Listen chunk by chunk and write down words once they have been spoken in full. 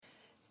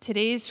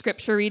Today's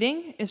scripture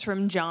reading is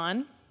from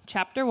John,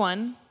 chapter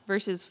 1,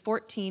 verses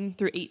 14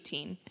 through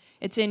 18.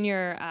 It's in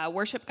your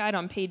worship guide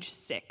on page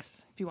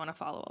 6, if you want to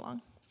follow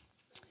along.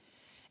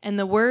 And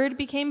the Word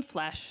became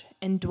flesh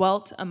and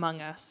dwelt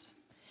among us,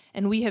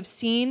 and we have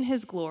seen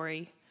his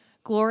glory,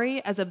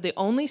 glory as of the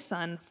only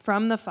Son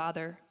from the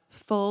Father,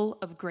 full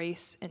of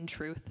grace and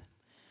truth.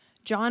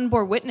 John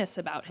bore witness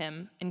about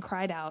him and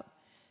cried out,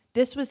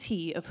 "This was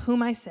he of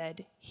whom I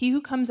said, 'He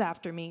who comes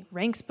after me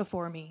ranks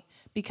before me,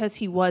 because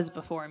he was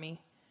before me.'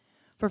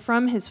 For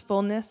from his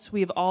fullness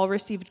we have all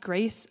received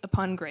grace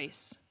upon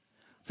grace.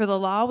 For the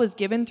law was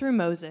given through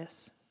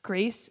Moses,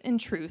 grace and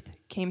truth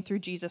came through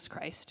Jesus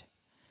Christ.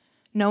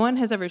 No one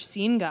has ever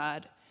seen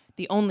God,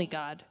 the only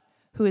God,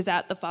 who is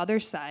at the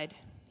Father's side.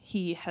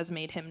 He has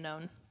made him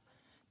known."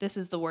 This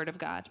is the word of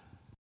God.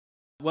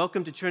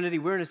 Welcome to Trinity.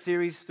 We're in a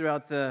series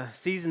throughout the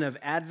season of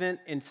Advent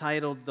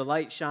entitled "The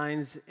Light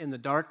Shines in the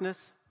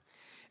Darkness."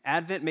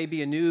 Advent may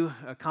be a new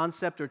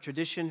concept or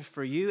tradition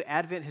for you.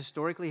 Advent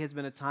historically has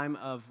been a time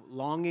of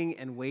longing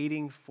and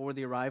waiting for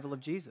the arrival of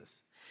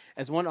Jesus.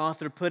 As one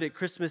author put it,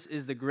 Christmas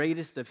is the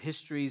greatest of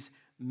history's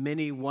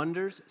many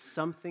wonders,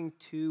 something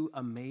too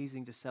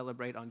amazing to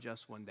celebrate on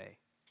just one day.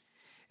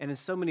 And in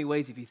so many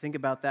ways, if you think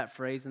about that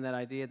phrase and that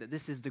idea that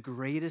this is the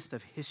greatest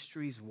of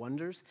history's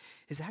wonders,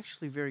 is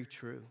actually very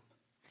true.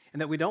 And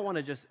that we don't want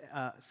to just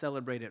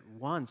celebrate it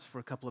once for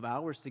a couple of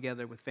hours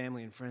together with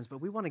family and friends, but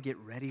we want to get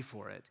ready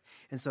for it.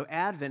 And so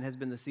Advent has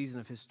been the season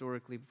of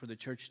historically for the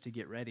church to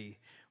get ready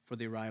for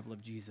the arrival of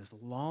Jesus,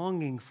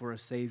 longing for a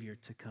Savior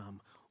to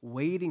come,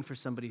 waiting for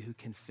somebody who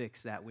can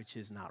fix that which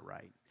is not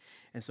right.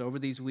 And so over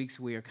these weeks,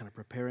 we are kind of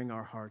preparing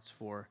our hearts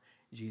for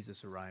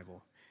Jesus'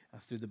 arrival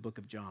through the book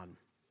of John.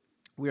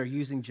 We are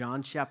using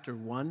John chapter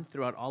 1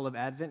 throughout all of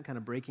Advent, kind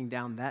of breaking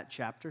down that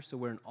chapter. So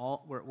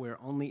we're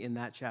only in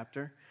that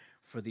chapter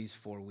for these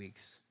 4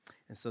 weeks.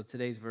 And so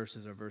today's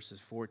verses are verses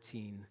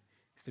 14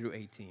 through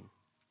 18.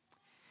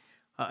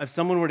 If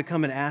someone were to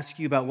come and ask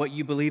you about what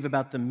you believe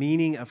about the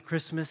meaning of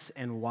Christmas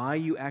and why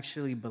you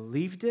actually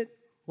believed it,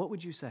 what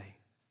would you say?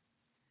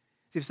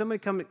 See, if somebody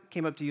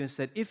came up to you and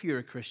said, "If you're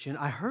a Christian,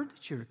 I heard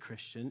that you're a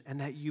Christian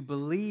and that you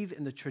believe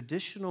in the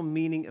traditional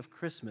meaning of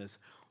Christmas.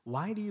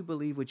 Why do you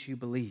believe what you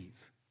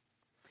believe?"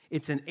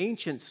 It's an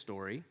ancient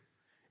story.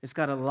 It's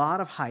got a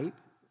lot of hype.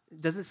 It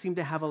doesn't seem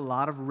to have a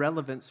lot of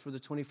relevance for the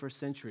 21st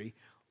century.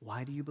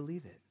 Why do you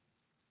believe it?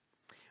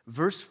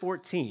 Verse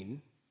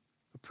 14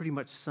 will pretty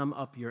much sum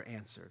up your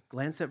answer.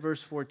 Glance at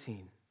verse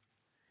 14.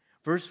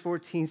 Verse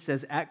 14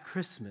 says, "At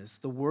Christmas,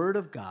 the Word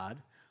of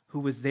God, who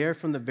was there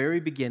from the very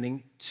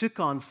beginning, took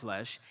on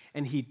flesh,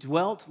 and he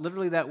dwelt,"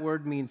 literally that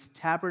word means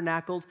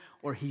tabernacled,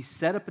 or he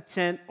set up a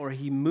tent, or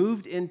he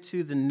moved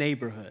into the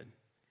neighborhood.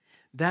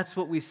 That's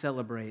what we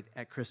celebrate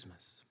at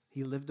Christmas.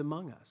 He lived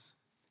among us,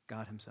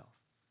 God himself.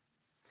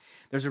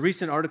 There's a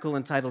recent article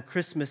entitled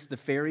 "Christmas, the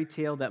Fairy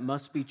Tale That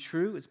Must Be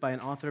True." It's by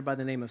an author by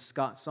the name of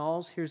Scott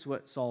Sauls. Here's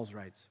what Sauls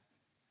writes.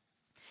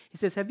 He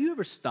says, "Have you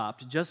ever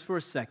stopped just for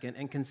a second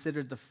and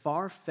considered the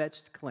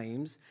far-fetched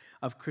claims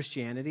of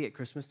Christianity at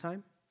Christmas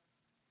time?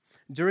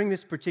 During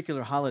this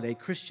particular holiday,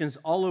 Christians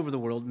all over the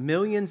world,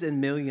 millions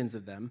and millions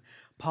of them,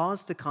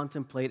 pause to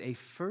contemplate a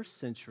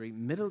first-century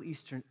Middle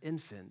Eastern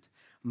infant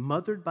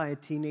mothered by a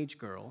teenage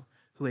girl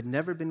who had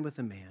never been with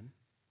a man,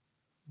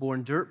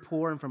 born dirt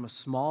poor and from a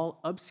small,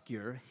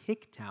 obscure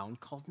hick town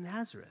called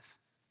Nazareth.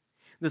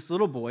 This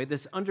little boy,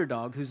 this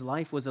underdog whose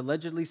life was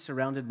allegedly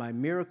surrounded by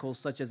miracles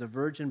such as a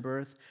virgin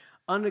birth,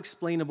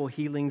 unexplainable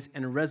healings,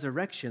 and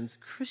resurrections,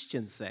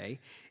 Christians say,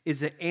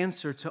 is the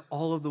answer to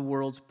all of the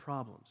world's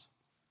problems.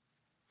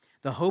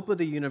 The hope of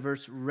the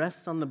universe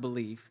rests on the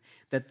belief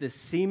that this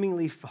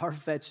seemingly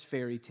far-fetched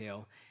fairy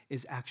tale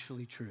is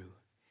actually true."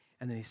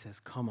 And then he says,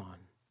 "Come on,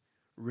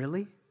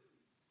 really?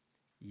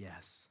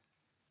 Yes,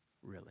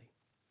 really."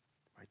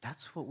 Right,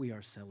 that's what we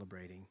are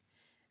celebrating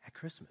at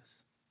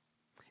Christmas.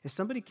 If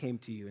somebody came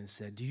to you and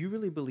said, "Do you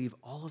really believe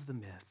all of the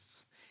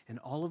myths and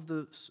all of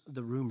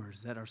the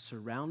rumors that are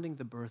surrounding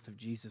the birth of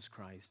Jesus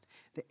Christ?"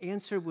 the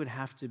answer would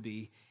have to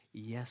be,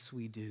 yes,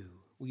 we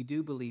do. We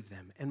do believe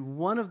them. And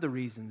one of the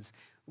reasons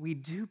we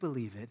do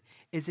believe it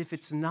is if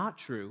it's not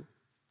true,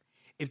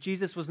 if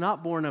Jesus was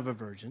not born of a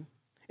virgin,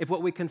 if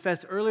what we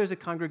confessed earlier as a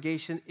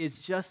congregation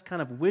is just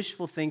kind of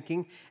wishful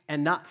thinking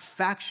and not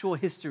factual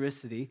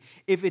historicity,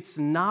 if it's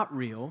not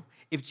real,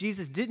 if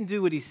Jesus didn't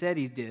do what he said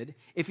he did,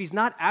 if he's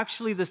not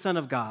actually the Son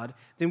of God,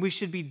 then we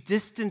should be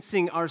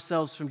distancing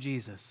ourselves from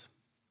Jesus.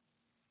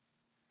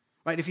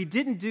 Right? If he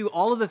didn't do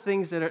all of the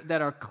things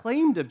that are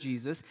claimed of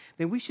Jesus,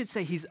 then we should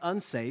say he's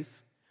unsafe.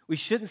 We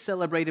shouldn't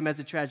celebrate him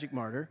as a tragic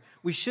martyr.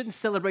 We shouldn't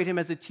celebrate him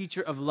as a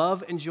teacher of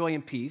love and joy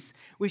and peace.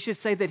 We should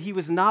say that he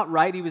was not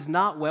right, he was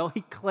not well.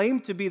 He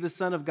claimed to be the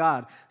Son of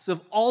God. So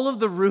if all of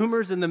the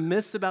rumors and the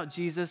myths about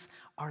Jesus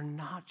are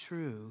not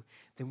true,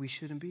 then we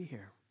shouldn't be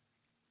here.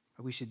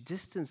 Or we should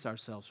distance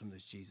ourselves from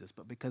this Jesus.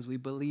 But because we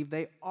believe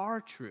they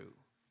are true,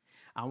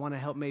 I want to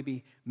help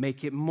maybe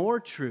make it more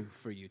true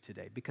for you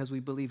today. Because we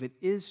believe it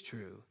is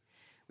true,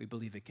 we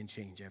believe it can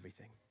change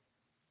everything.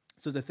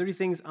 So the 30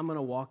 things I'm going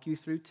to walk you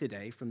through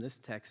today from this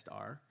text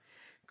are: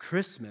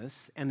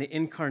 Christmas and the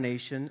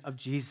incarnation of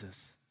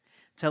Jesus.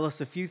 Tell us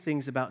a few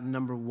things about,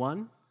 number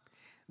one,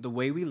 the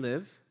way we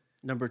live,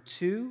 number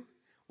two,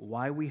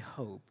 why we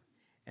hope,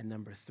 and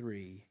number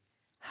three,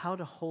 how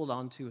to hold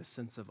on to a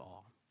sense of awe.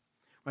 All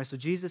right, so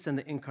Jesus and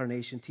the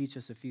incarnation teach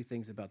us a few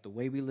things about the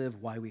way we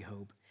live, why we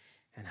hope,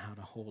 and how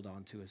to hold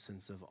on to a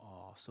sense of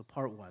awe. So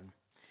part one,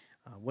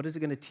 what is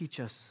it going to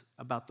teach us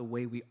about the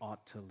way we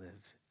ought to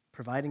live?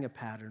 Providing a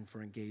pattern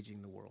for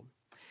engaging the world.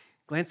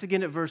 Glance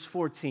again at verse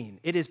 14.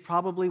 It is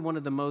probably one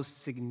of the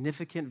most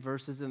significant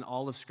verses in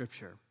all of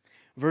Scripture.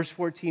 Verse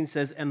 14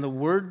 says, "And the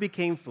Word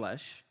became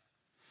flesh,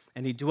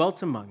 and he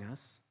dwelt among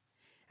us,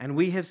 and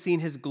we have seen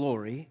his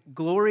glory,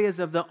 glory as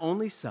of the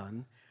only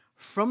Son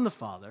from the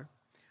Father,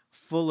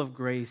 full of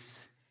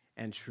grace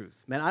and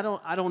truth." Man,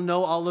 I don't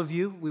know all of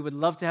you. We would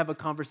love to have a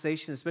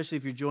conversation, especially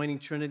if you're joining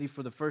Trinity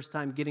for the first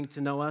time, getting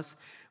to know us.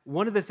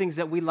 One of the things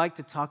that we like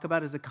to talk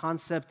about is the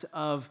concept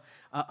of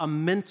a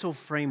mental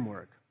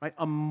framework, right?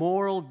 A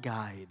moral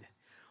guide.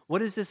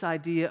 What is this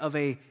idea of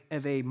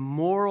a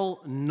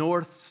moral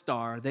North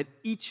Star that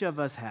each of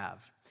us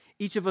have?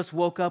 Each of us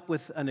woke up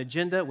with an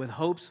agenda, with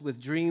hopes, with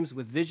dreams,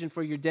 with vision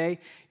for your day.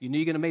 You knew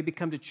you're going to maybe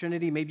come to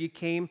Trinity. Maybe you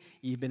came.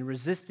 You've been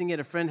resisting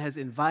it. A friend has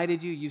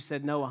invited you. You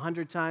said no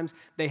 100 times.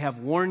 They have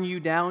worn you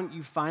down.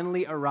 You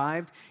finally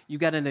arrived. You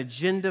got an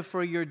agenda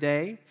for your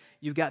day.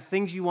 You've got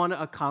things you want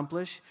to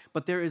accomplish.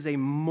 But there is a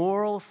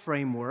moral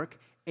framework,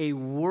 a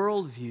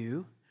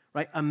worldview,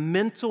 right? A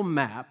mental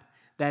map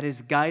that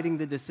is guiding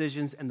the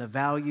decisions and the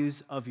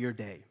values of your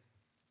day.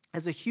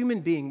 As a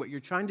human being, what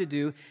you're trying to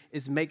do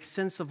is make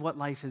sense of what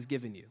life has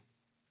given you.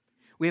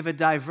 We have a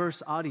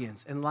diverse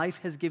audience, and life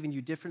has given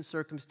you different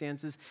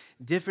circumstances,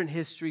 different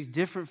histories,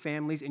 different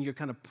families, and you're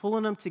kind of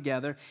pulling them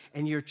together,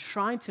 and you're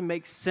trying to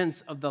make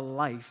sense of the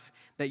life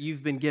that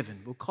you've been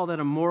given. We'll call that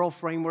a moral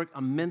framework,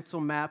 a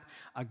mental map,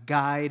 a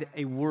guide,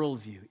 a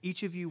worldview.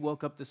 Each of you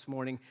woke up this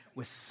morning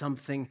with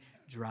something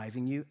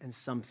driving you and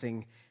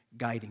something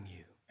guiding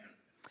you.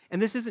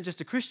 And this isn't just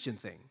a Christian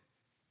thing.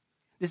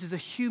 This is a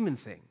human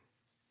thing.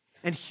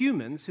 And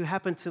humans who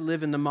happen to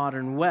live in the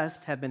modern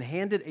West have been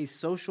handed a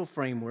social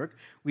framework.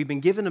 We've been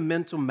given a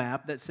mental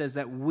map that says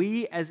that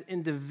we as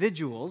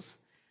individuals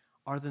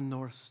are the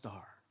North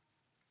Star.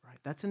 Right?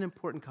 That's an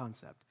important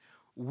concept.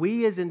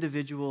 We as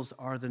individuals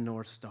are the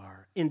North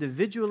Star.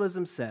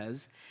 Individualism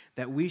says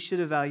that we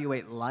should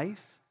evaluate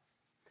life,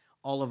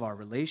 all of our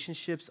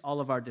relationships, all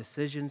of our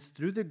decisions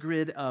through the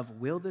grid of,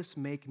 will this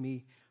make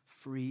me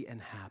free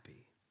and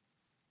happy?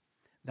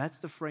 That's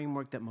the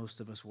framework that most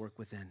of us work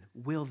within.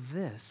 Will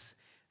this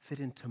fit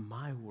into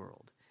my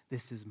world?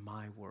 This is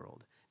my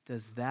world.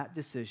 Does that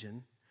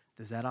decision,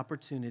 does that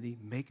opportunity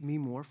make me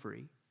more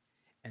free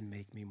and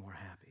make me more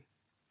happy?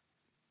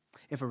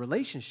 If a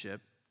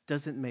relationship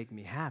doesn't make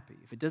me happy,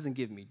 if it doesn't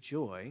give me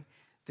joy,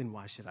 then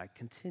why should I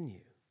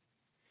continue?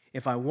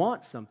 If I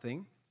want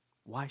something,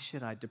 why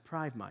should I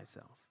deprive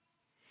myself?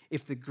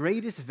 If the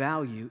greatest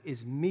value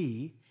is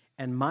me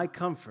and my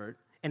comfort,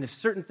 and if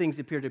certain things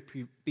appear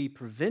to be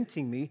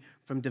preventing me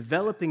from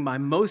developing my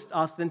most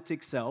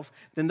authentic self,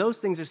 then those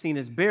things are seen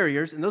as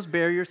barriers, and those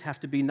barriers have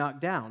to be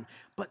knocked down.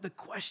 But the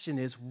question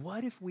is,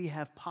 what if we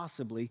have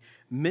possibly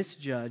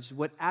misjudged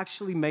what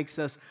actually makes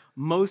us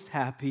most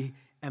happy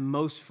and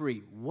most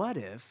free? What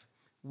if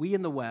we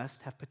in the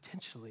West have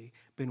potentially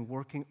been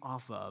working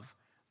off of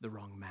the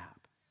wrong map?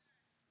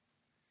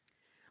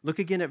 Look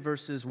again at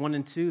verses 1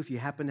 and 2. If you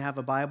happen to have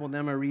a Bible, then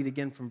I'm going to read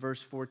again from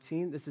verse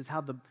 14. This is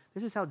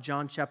how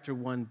John chapter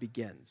 1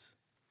 begins.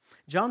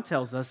 John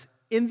tells us,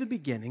 in the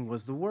beginning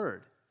was the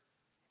Word,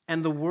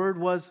 and the Word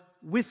was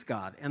with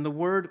God, and the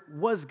Word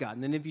was God.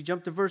 And then if you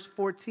jump to verse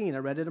 14, I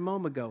read it a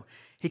moment ago,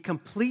 he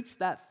completes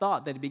that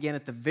thought that he began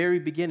at the very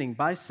beginning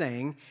by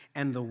saying,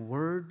 and the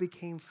Word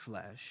became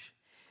flesh,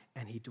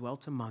 and he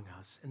dwelt among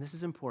us. And this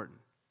is important.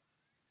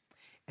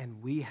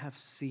 And we have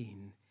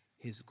seen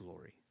his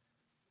glory.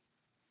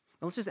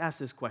 Now let's just ask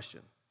this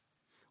question.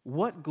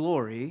 What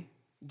glory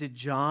did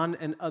John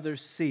and others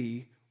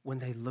see when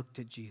they looked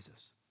at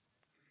Jesus?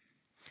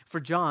 For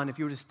John, if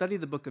you were to study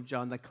the book of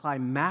John, the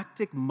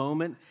climactic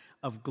moment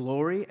of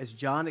glory, as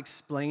John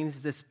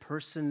explains this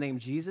person named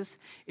Jesus,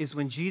 is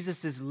when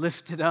Jesus is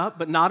lifted up,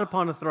 but not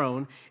upon a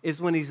throne, is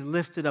when he's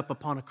lifted up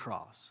upon a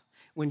cross.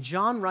 When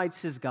John writes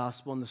his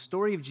gospel and the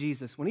story of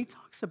Jesus, when he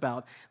talks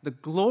about the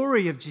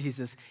glory of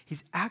Jesus,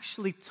 he's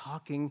actually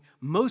talking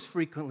most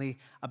frequently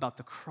about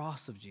the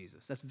cross of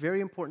Jesus. That's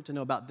very important to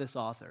know about this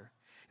author.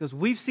 He goes,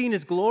 we've seen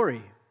his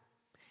glory.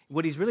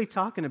 What he's really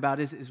talking about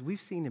is we've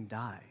seen him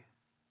die.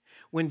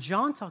 When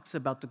John talks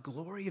about the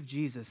glory of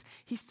Jesus,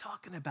 he's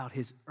talking about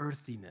his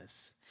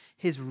earthiness,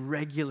 his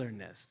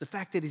regularness, the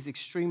fact that he's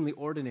extremely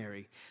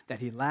ordinary, that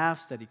he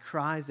laughs, that he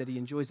cries, that he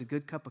enjoys a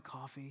good cup of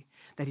coffee,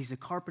 that he's a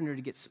carpenter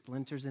to get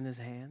splinters in his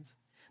hands,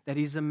 that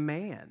he's a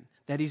man,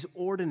 that he's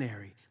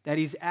ordinary, that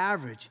he's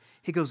average.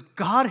 He goes,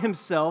 God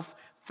himself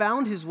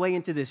found his way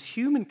into this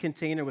human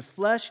container with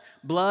flesh,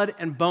 blood,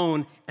 and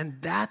bone,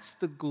 and that's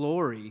the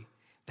glory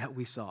that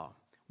we saw.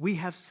 We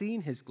have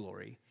seen his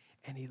glory,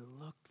 and he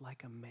looked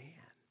like a man.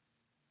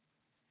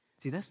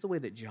 See, that's the way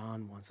that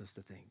John wants us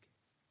to think.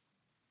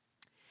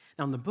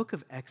 Now, in the book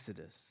of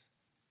Exodus,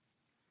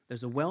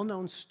 there's a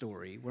well-known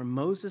story where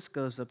Moses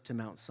goes up to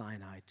Mount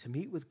Sinai to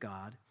meet with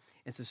God.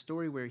 It's a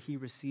story where he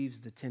receives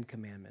the 10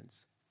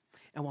 Commandments.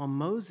 And while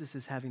Moses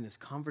is having this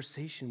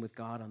conversation with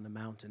God on the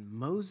mountain,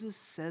 Moses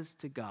says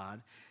to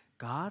God,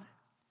 God,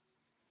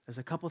 there's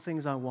a couple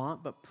things I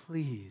want, but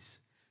please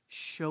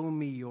show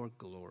me your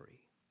glory.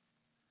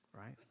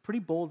 Right? Pretty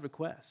bold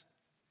request.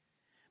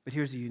 But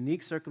here's a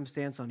unique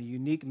circumstance on a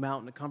unique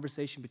mountain, a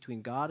conversation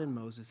between God and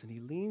Moses, and he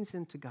leans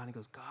into God and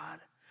goes, God,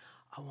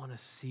 I want to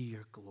see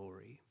your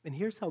glory. And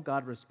here's how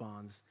God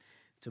responds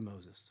to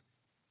Moses.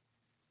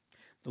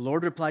 The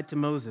Lord replied to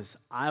Moses,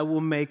 I will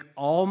make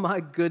all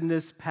my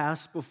goodness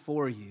pass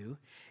before you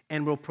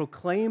and will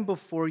proclaim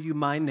before you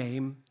my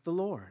name, the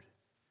Lord.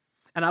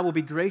 And I will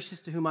be gracious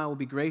to whom I will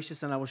be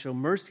gracious, and I will show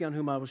mercy on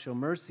whom I will show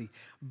mercy.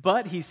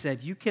 But, he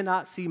said, you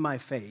cannot see my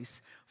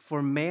face,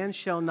 for man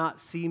shall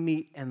not see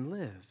me and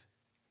live.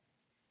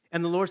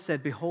 And the Lord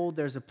said, behold,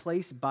 there's a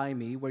place by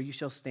me where you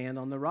shall stand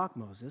on the rock,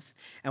 Moses.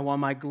 And while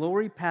my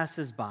glory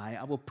passes by,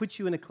 I will put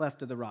you in a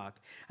cleft of the rock,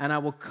 and I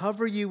will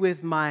cover you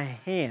with my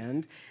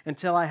hand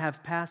until I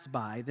have passed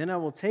by. Then I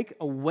will take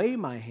away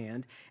my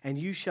hand, and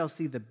you shall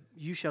see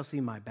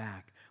my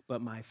back, but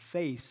my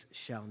face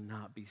shall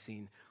not be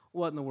seen.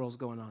 What in the world's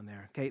going on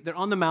there? Okay, they're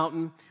on the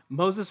mountain.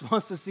 Moses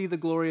wants to see the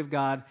glory of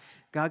God.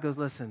 God goes,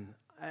 listen,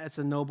 it's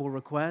a noble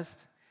request,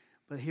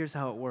 but here's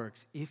how it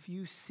works. If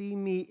you see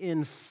me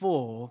in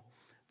full,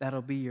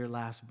 that'll be your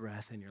last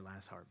breath and your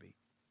last heartbeat.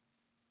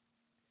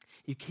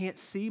 You can't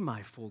see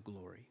my full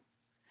glory.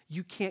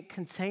 You can't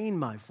contain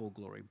my full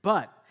glory.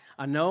 But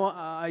I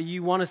know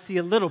you want to see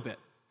a little bit.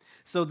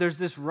 So there's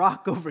this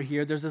rock over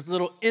here. There's this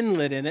little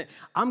inlet in it.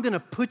 I'm going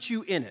to put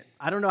you in it.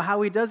 I don't know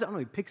how he does it. I don't know.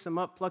 He picks him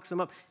up, plucks him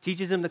up,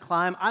 teaches him to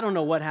climb. I don't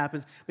know what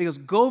happens. But he goes,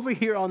 go over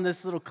here on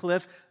this little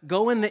cliff.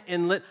 Go in the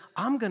inlet.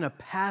 I'm going to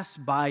pass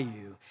by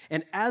you.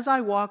 And as I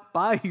walk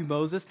by you,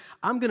 Moses,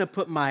 I'm going to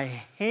put my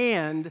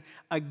hand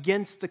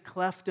against the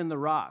cleft in the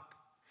rock.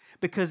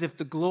 Because if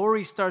the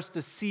glory starts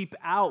to seep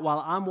out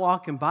while I'm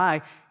walking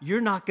by,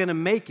 you're not going to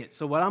make it.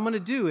 So what I'm going to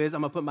do is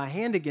I'm going to put my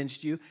hand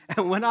against you,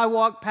 and when I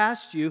walk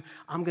past you,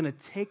 I'm going to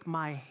take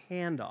my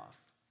hand off.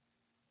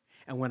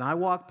 And when I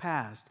walk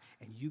past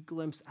and you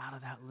glimpse out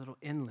of that little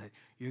inlet,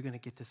 you're going to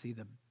get to see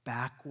the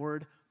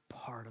backward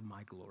part of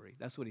my glory.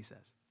 That's what he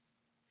says.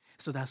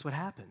 So that's what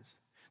happens.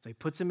 So he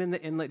puts him in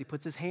the inlet. He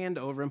puts his hand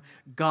over him.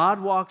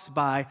 God walks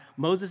by.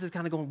 Moses is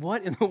kind of going,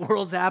 what in the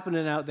world's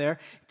happening out there?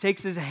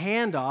 Takes his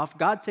hand off.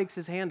 God takes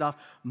his hand off.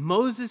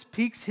 Moses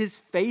peeks his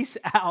face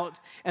out.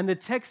 And the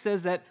text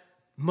says that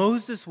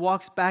Moses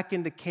walks back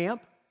into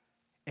camp,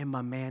 and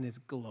my man is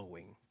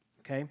glowing,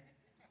 okay?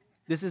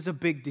 This is a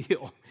big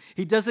deal.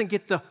 He doesn't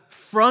get the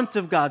front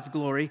of God's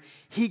glory.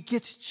 He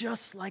gets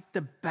just like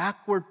the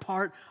backward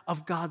part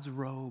of God's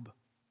robe.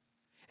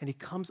 And he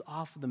comes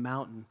off of the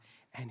mountain,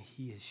 and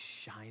he is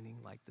shining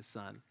like the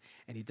sun.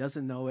 And he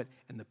doesn't know it,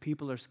 and the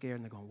people are scared,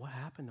 and they're going, what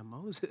happened to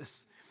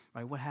Moses?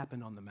 Right? What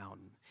happened on the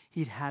mountain?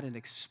 He'd had an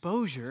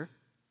exposure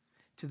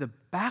to the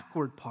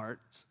backward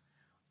parts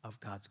of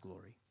God's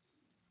glory.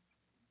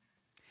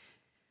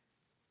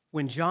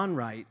 When John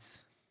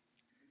writes,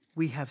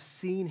 we have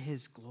seen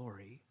his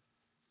glory,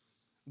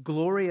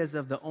 glory as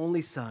of the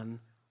only Son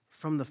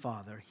from the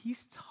Father,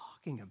 he's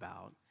talking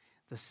about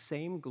the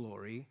same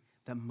glory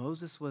that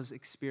Moses was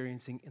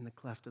experiencing in the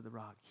cleft of the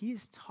rock. He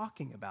is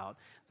talking about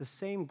the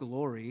same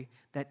glory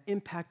that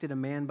impacted a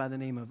man by the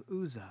name of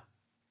Uzzah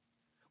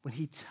when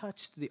he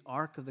touched the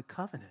Ark of the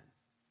Covenant.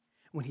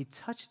 When he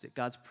touched it,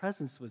 God's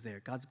presence was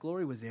there, God's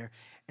glory was there,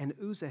 and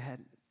Uzzah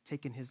had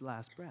taken his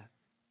last breath.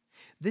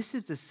 This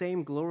is the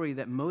same glory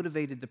that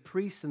motivated the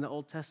priests in the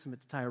Old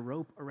Testament to tie a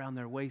rope around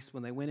their waist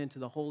when they went into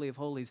the Holy of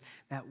Holies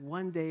that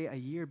one day a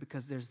year,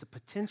 because there's the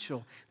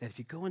potential that if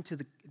you go into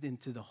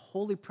the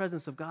holy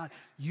presence of God,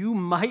 you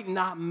might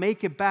not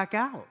make it back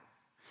out.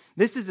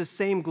 This is the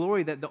same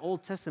glory that the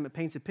Old Testament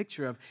paints a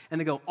picture of.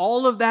 And they go,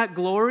 all of that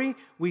glory,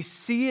 we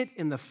see it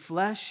in the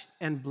flesh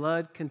and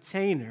blood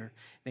container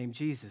named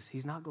Jesus.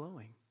 He's not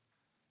glowing.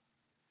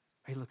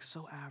 He looks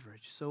so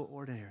average, so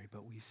ordinary,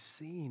 but we've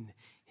seen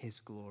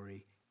his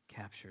glory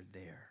captured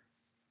there.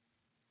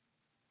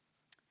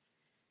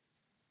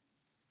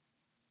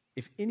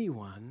 If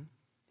anyone,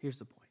 here's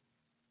the point,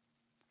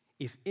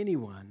 if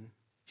anyone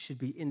should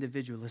be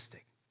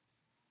individualistic,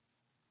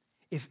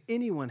 if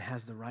anyone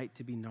has the right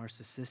to be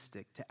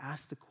narcissistic, to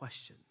ask the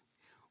question,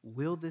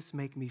 will this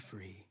make me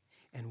free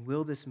and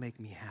will this make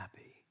me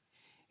happy?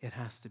 It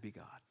has to be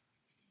God.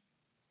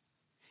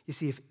 You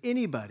see, if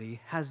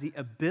anybody has the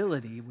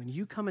ability, when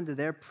you come into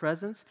their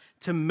presence,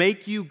 to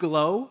make you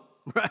glow,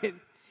 right?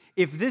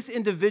 If this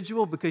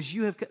individual, because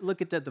you have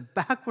looked at the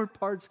backward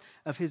parts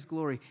of his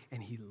glory,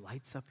 and he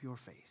lights up your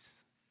face,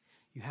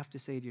 you have to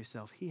say to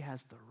yourself, he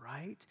has the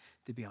right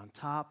to be on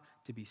top,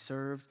 to be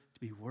served, to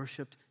be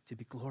worshiped, to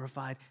be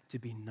glorified, to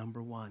be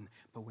number one.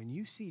 But when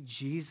you see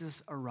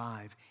Jesus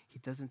arrive, he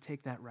doesn't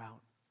take that route.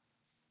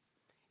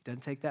 He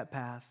doesn't take that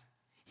path.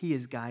 He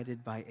is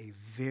guided by a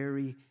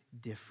very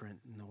different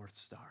North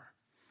Star.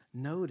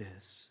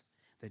 Notice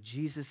that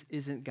Jesus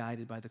isn't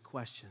guided by the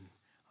question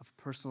of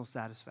personal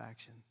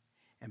satisfaction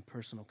and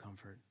personal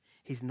comfort.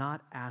 He's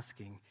not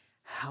asking,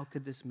 how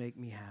could this make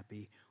me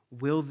happy?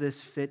 Will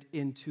this fit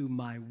into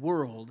my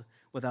world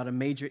without a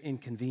major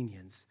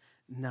inconvenience?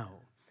 No.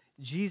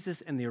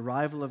 Jesus and the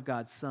arrival of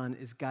God's Son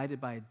is guided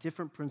by a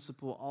different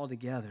principle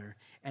altogether,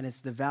 and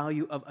it's the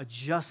value of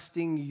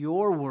adjusting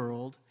your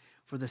world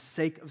for the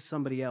sake of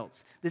somebody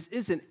else. This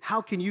isn't,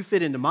 how can you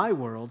fit into my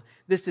world?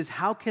 This is,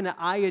 how can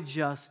I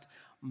adjust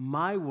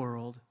my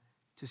world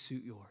to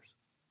suit yours?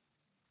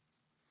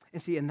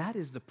 And see, and that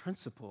is the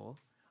principle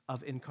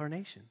of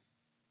incarnation.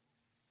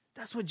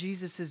 That's what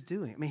Jesus is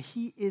doing. I mean,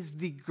 he is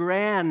the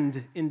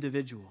grand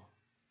individual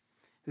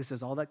who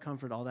says all that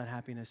comfort, all that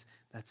happiness,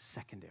 that's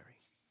secondary.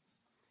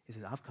 He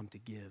says, I've come to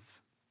give.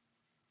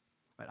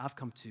 Right? I've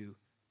come to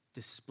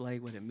display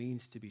what it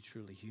means to be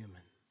truly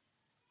human.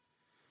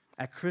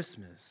 At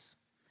Christmas,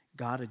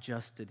 God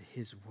adjusted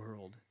his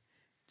world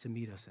to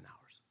meet us in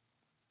ours.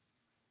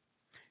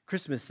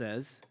 Christmas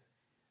says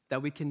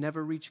that we can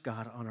never reach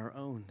God on our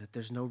own, that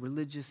there's no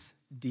religious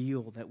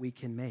deal that we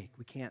can make.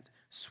 We can't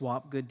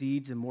swap good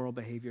deeds and moral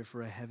behavior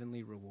for a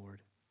heavenly reward.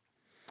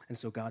 And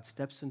so God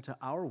steps into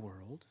our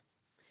world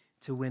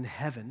to win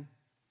heaven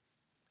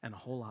and a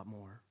whole lot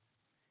more,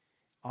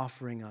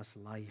 offering us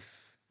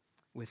life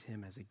with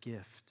him as a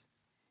gift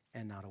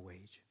and not a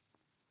wage.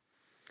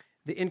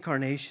 The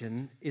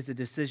incarnation is a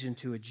decision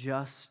to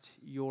adjust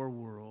your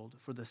world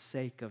for the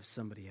sake of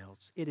somebody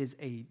else. It is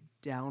a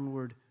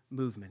downward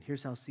movement.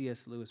 Here's how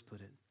C.S. Lewis put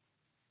it.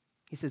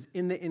 He says,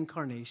 in the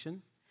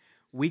incarnation,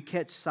 we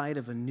catch sight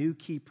of a new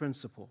key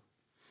principle,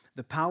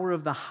 the power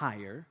of the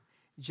higher,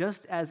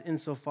 just as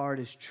insofar it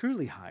is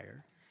truly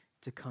higher,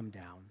 to come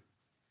down,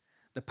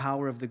 the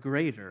power of the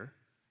greater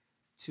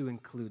to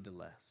include the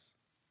less.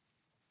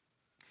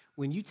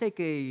 When you take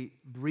a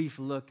brief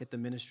look at the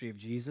ministry of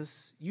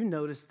Jesus, you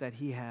notice that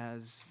he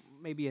has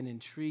maybe an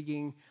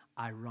intriguing,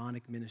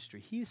 ironic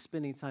ministry. He is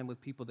spending time with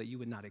people that you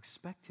would not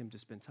expect him to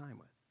spend time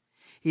with.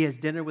 He has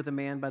dinner with a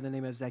man by the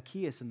name of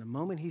Zacchaeus, and the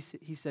moment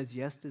he says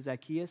yes to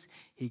Zacchaeus,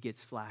 he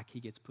gets flack, he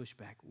gets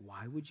pushback.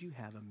 Why would you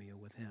have a meal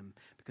with him?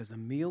 Because a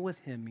meal with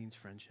him means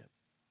friendship.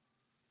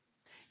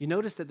 You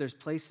notice that there's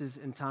places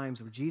and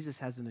times where Jesus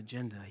has an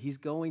agenda. He's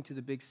going to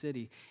the big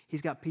city.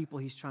 He's got people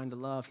he's trying to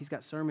love. He's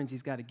got sermons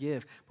he's got to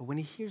give. But when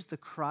he hears the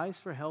cries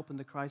for help and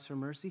the cries for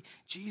mercy,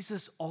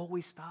 Jesus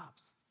always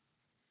stops.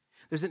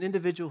 There's an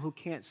individual who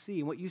can't see.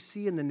 And what you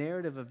see in the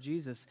narrative of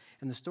Jesus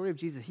and the story of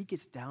Jesus, he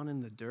gets down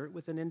in the dirt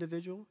with an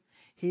individual.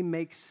 He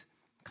makes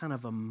kind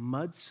of a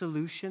mud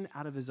solution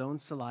out of his own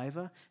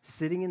saliva,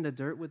 sitting in the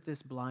dirt with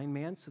this blind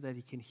man so that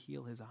he can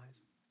heal his eyes.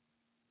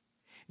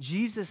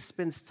 Jesus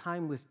spends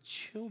time with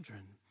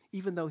children,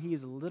 even though he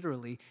is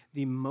literally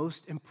the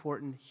most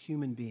important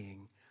human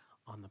being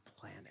on the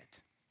planet.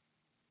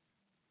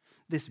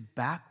 This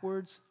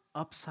backwards,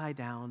 upside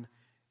down,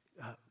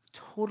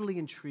 totally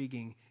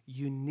intriguing,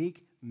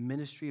 unique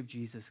ministry of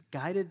Jesus,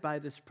 guided by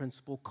this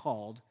principle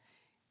called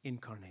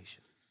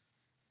incarnation.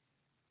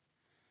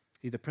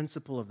 The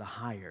principle of the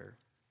higher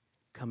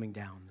coming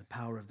down, the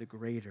power of the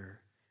greater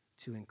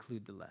to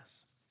include the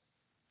less.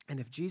 And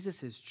if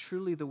Jesus is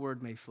truly the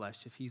Word made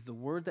flesh, if he's the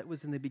Word that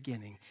was in the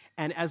beginning,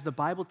 and as the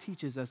Bible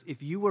teaches us,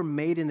 if you were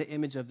made in the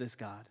image of this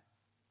God,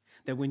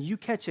 that when you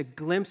catch a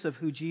glimpse of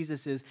who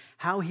Jesus is,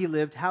 how he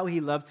lived, how he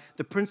loved,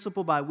 the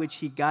principle by which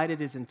he guided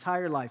his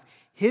entire life,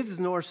 his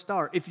North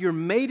Star, if you're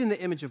made in the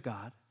image of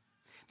God,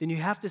 then you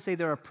have to say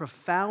there are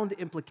profound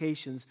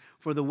implications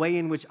for the way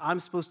in which I'm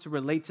supposed to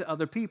relate to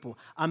other people.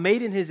 I'm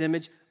made in his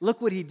image.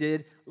 Look what he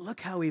did. Look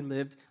how he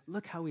lived.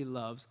 Look how he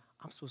loves.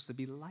 I'm supposed to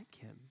be like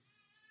him.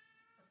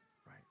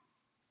 Right?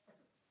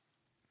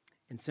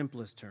 In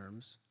simplest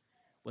terms,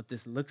 what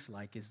this looks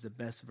like is the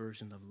best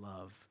version of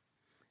love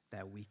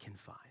that we can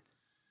find.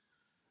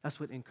 That's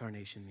what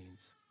incarnation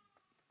means.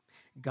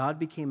 God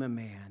became a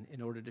man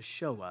in order to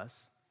show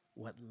us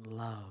what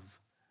love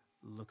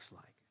looks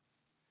like.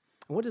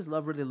 And what does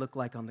love really look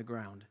like on the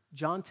ground?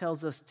 John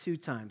tells us 2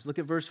 times. Look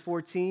at verse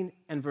 14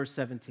 and verse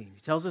 17. He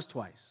tells us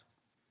twice.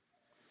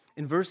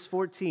 In verse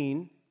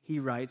 14, he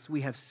writes,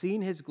 "We have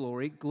seen his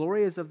glory.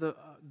 Glory as of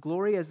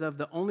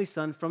the only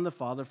Son from the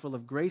Father, full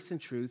of grace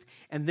and truth."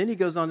 And then he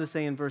goes on to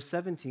say in verse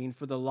 17,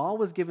 "For the law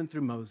was given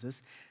through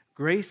Moses,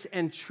 grace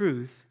and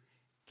truth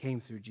came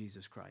through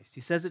Jesus Christ."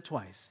 He says it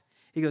twice.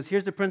 He goes,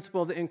 here's the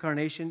principle of the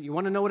incarnation. You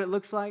want to know what it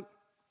looks like?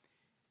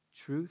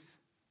 Truth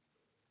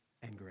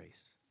and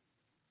grace.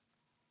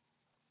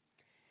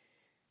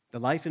 The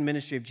life and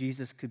ministry of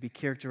Jesus could be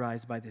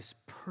characterized by this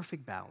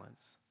perfect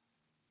balance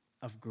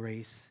of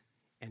grace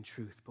and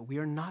truth. But we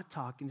are not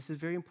talking, this is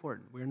very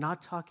important, we are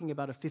not talking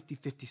about a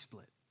 50-50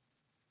 split.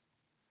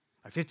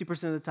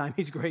 50% of the time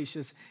he's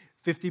gracious,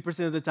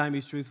 50% of the time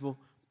he's truthful.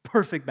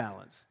 Perfect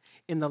balance.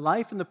 In the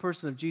life and the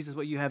person of Jesus,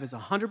 what you have is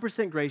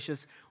 100%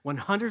 gracious,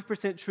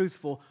 100%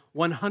 truthful,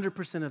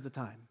 100% of the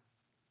time.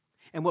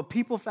 And what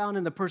people found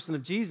in the person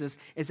of Jesus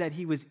is that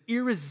he was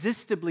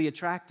irresistibly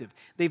attractive.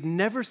 They've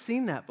never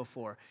seen that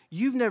before.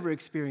 You've never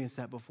experienced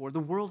that before. The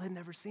world had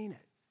never seen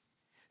it.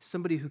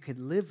 Somebody who could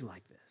live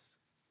like this.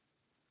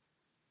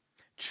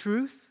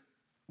 Truth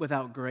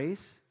without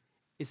grace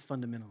is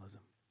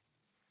fundamentalism,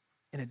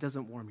 and it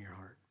doesn't warm your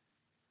heart.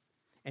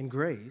 And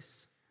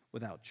grace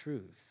without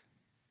truth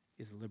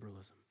is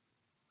liberalism.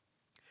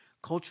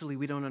 Culturally,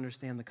 we don't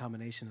understand the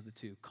combination of the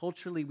two.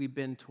 Culturally, we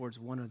bend towards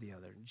one or the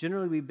other.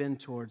 Generally, we bend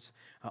towards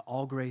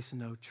all grace,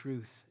 no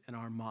truth in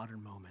our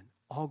modern moment.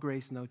 All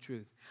grace, no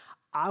truth.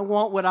 I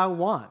want what I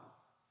want.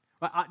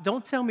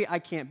 Don't tell me I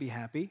can't be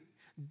happy.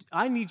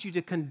 I need you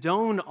to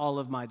condone all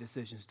of my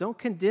decisions. Don't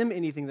condemn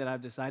anything that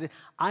I've decided.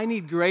 I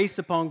need grace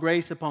upon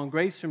grace upon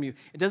grace from you.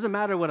 It doesn't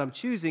matter what I'm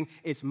choosing.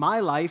 It's my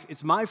life.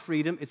 It's my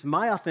freedom. It's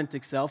my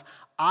authentic self.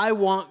 I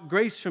want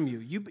grace from you.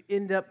 You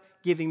end up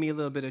giving me a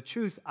little bit of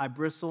truth. I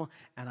bristle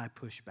and I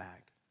push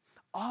back.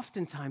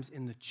 Oftentimes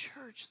in the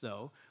church,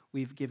 though,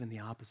 we've given the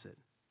opposite.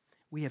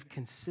 We have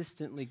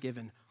consistently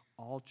given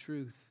all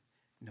truth,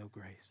 no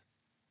grace.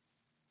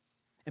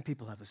 And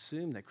people have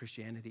assumed that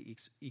Christianity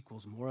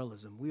equals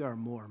moralism. We are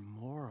more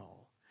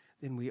moral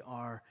than we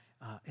are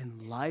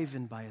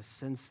enlivened by a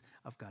sense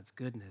of God's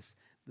goodness,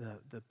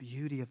 the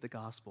beauty of the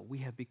gospel. We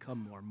have become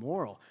more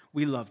moral.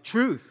 We love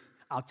truth.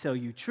 I'll tell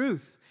you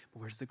truth. But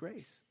where's the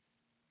grace?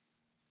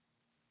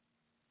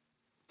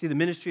 See, the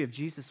ministry of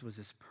Jesus was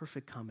this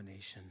perfect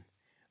combination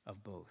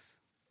of both.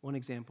 One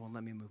example, and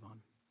let me move on.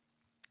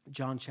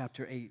 John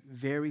chapter 8,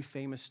 very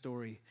famous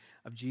story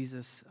of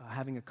Jesus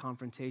having a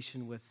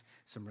confrontation with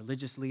some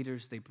religious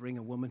leaders. They bring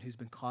a woman who's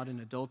been caught in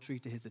adultery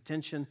to his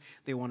attention.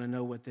 They want to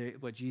know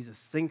what Jesus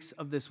thinks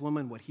of this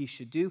woman, what he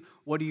should do.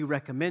 What do you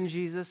recommend,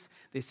 Jesus?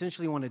 They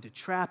essentially wanted to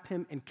trap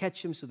him and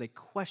catch him, so they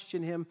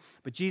question him.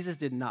 But Jesus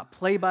did not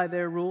play by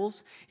their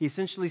rules. He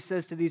essentially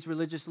says to these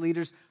religious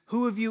leaders,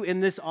 who of you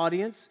in this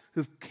audience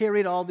who've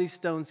carried all these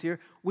stones here,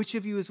 which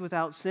of you is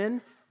without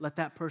sin? Let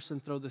that person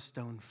throw the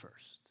stone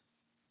first.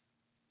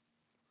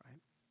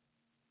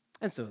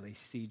 And so they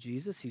see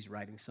Jesus. He's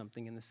writing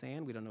something in the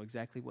sand. We don't know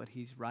exactly what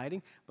he's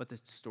writing, but the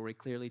story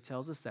clearly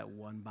tells us that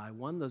one by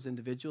one, those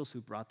individuals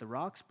who brought the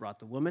rocks, brought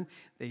the woman,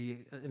 they,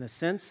 in a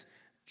sense,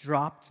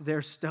 dropped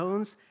their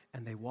stones,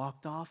 and they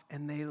walked off,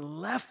 and they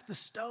left the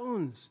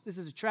stones. This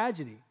is a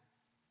tragedy.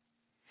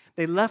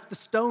 They left the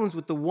stones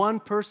with the one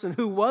person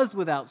who was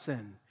without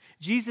sin.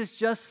 Jesus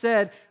just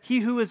said, he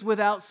who is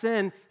without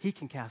sin, he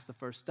can cast the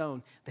first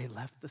stone. They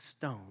left the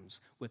stones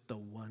with the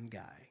one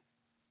guy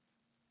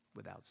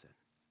without sin.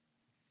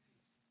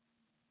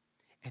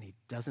 And he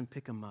doesn't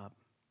pick him up.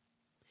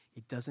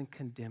 He doesn't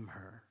condemn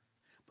her,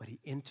 but he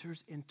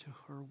enters into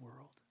her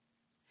world.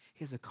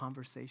 He has a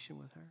conversation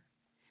with her.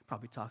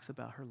 Probably talks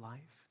about her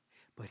life,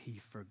 but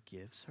he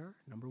forgives her,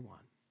 number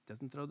one.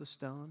 Doesn't throw the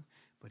stone,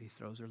 but he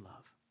throws her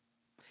love.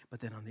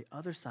 But then on the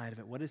other side of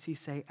it, what does he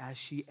say as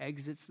she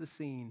exits the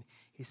scene?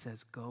 He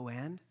says, go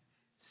and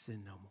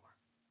sin no more.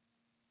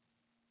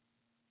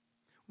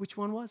 Which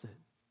one was it?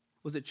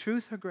 Was it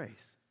truth or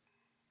grace?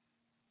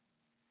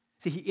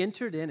 See, he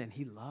entered in and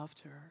he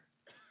loved her.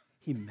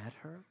 He met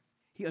her.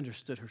 He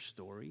understood her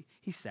story.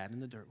 He sat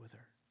in the dirt with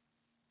her.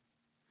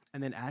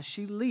 And then as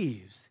she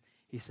leaves,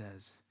 he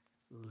says,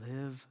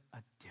 live a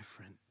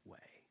different way.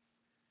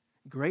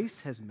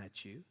 Grace has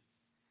met you.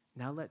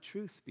 Now let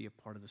truth be a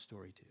part of the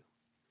story too.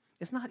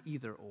 It's not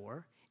either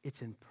or.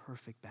 It's in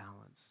perfect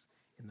balance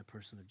in the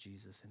person of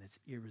Jesus, and it's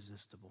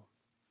irresistible.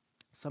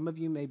 Some of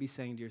you may be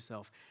saying to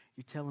yourself,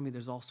 you're telling me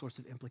there's all sorts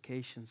of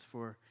implications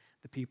for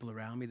the people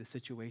around me, the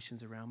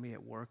situations around me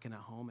at work and at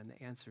home, and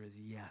the answer is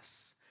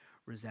yes,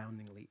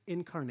 resoundingly.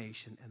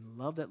 Incarnation and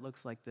love that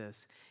looks like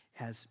this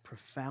has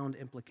profound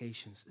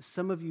implications.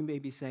 Some of you may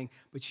be saying,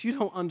 but you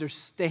don't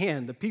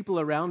understand. The people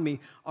around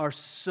me are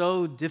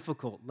so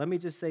difficult. Let me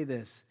just say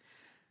this,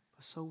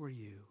 but so were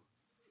you,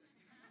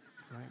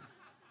 right?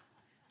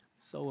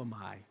 So am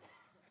I.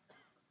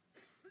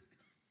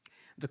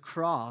 The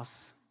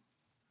cross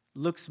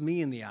looks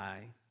me in the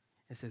eye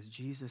and says,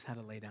 Jesus had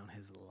to lay down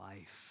his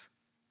life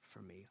for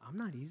me. I'm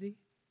not easy.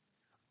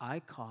 I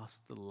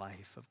cost the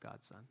life of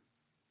God's Son.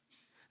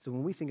 So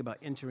when we think about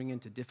entering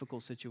into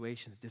difficult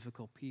situations,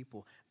 difficult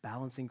people,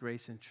 balancing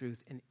grace and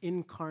truth, and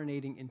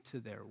incarnating into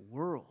their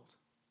world,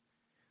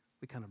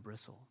 we kind of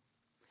bristle.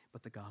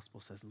 But the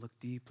gospel says, look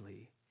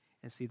deeply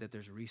and see that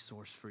there's a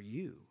resource for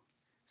you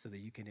so that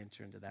you can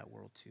enter into that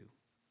world too.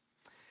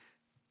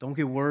 Don't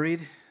get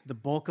worried. The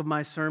bulk of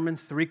my sermon,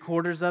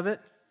 3/4 of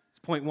it, is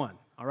point 1,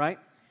 all right?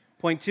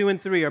 Point 2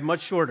 and 3 are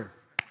much shorter.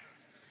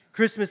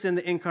 Christmas and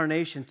the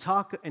incarnation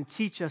talk and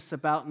teach us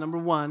about, number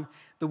 1,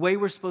 the way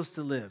we're supposed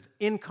to live.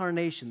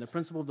 Incarnation, the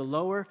principle of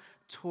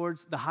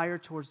the higher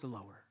towards the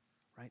lower,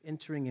 right?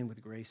 Entering in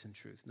with grace and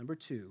truth. Number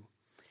 2,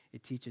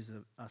 it teaches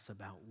us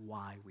about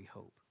why we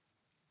hope.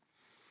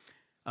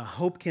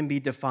 Hope can be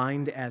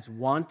defined as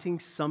wanting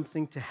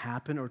something to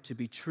happen or to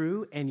be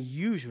true, and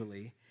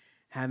usually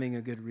having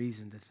a good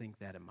reason to think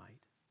that it might.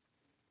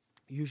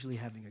 Usually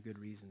having a good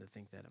reason to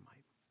think that it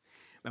might.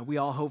 Now, we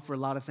all hope for a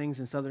lot of things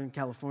in Southern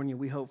California.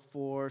 We hope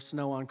for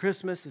snow on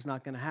Christmas. It's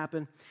not going to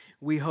happen.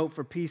 We hope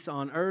for peace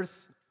on earth.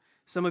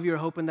 Some of you are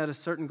hoping that a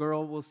certain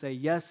girl will say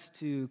yes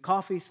to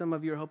coffee. Some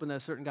of you are hoping that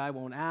a certain guy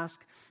won't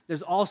ask.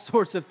 There's all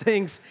sorts of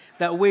things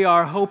that we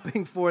are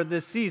hoping for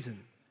this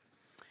season.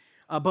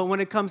 But when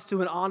it comes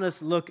to an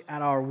honest look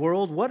at our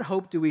world, what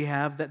hope do we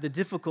have that the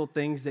difficult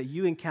things that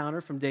you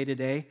encounter from day to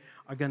day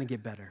are going to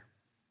get better?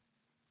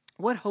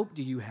 What hope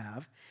do you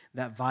have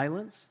that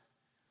violence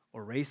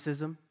or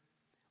racism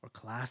or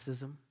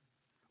classism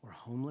or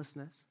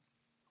homelessness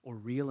or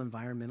real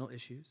environmental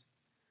issues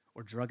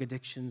or drug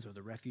addictions or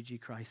the refugee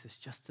crisis,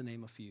 just to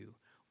name a few,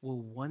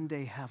 will one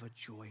day have a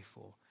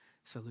joyful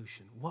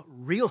solution? What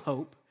real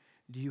hope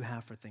do you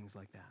have for things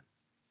like that?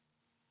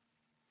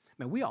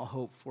 Man, we all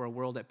hope for a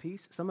world at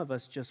peace. Some of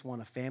us just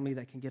want a family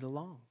that can get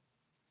along.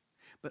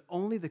 But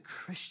only the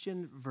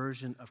Christian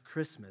version of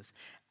Christmas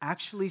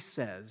actually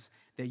says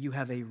that you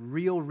have a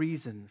real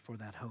reason for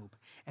that hope.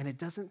 And it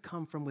doesn't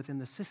come from within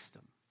the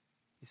system.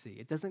 You see,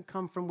 it doesn't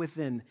come from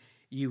within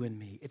you and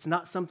me. It's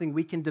not something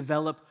we can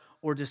develop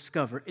or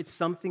discover. It's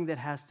something that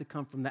has to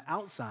come from the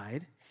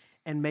outside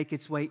and make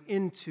its way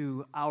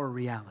into our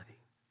reality.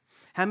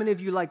 How many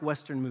of you like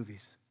Western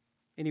movies?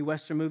 Any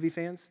Western movie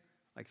fans?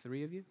 Like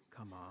 3 of you?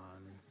 Come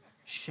on.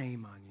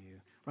 Shame on you,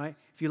 right?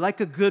 If you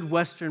like a good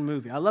Western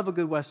movie, I love a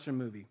good Western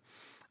movie.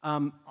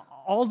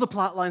 All the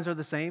plot lines are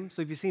the same.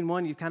 So if you've seen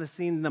one, you've kind of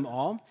seen them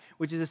all,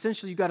 which is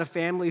essentially you've got a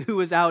family who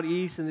was out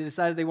east and they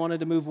decided they wanted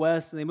to move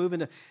west and they move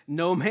into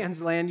no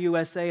man's land,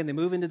 USA, and they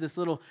move into this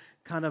little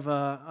kind of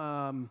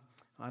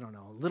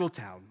little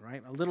town,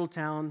 right? A little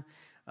town.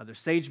 There's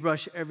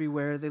sagebrush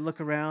everywhere. They look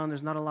around.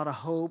 There's not a lot of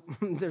hope.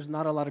 There's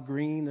not a lot of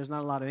green. There's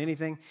not a lot of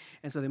anything.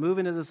 And so they move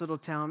into this little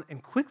town,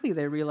 and quickly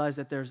they realize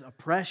that there's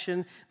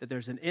oppression, that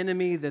there's an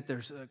enemy, that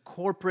there's a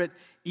corporate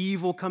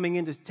evil coming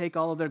in to take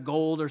all of their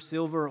gold or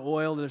silver or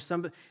oil. There's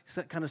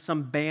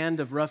some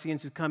band of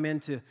ruffians who come in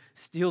to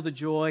steal the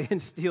joy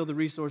and steal the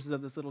resources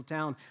of this little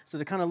town. So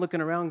they're kind of looking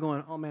around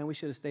going, oh, man, we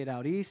should have stayed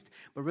out east.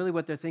 But really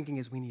what they're thinking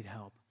is we need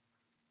help,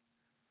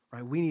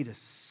 right? We need a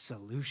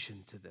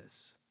solution to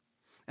this.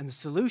 And the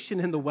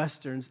solution in the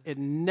Westerns, it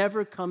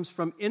never comes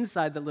from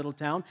inside the little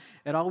town.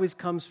 It always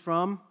comes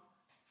from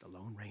the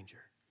Lone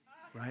Ranger,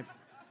 right?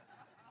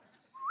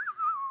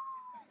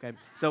 Okay,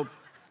 so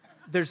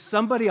there's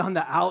somebody on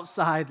the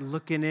outside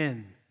looking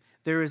in.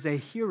 There is a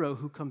hero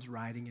who comes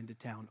riding into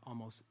town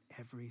almost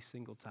every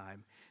single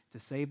time to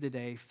save the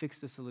day, fix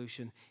the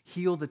solution,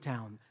 heal the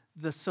town.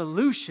 The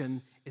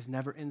solution is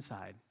never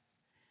inside.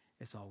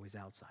 It's always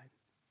outside.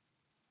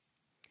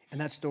 And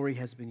that story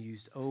has been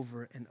used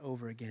over and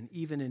over again,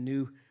 even in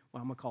new, what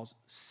I'm going to call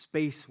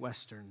space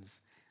westerns,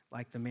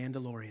 like The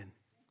Mandalorian.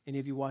 Any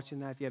of you watching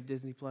that? If you have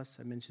Disney Plus,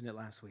 I mentioned it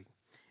last week.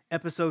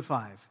 Episode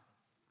 5,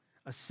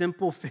 a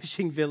simple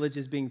fishing village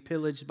is being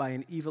pillaged by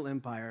an evil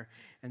empire,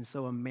 and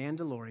so a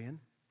Mandalorian,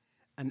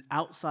 an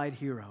outside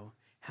hero,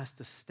 has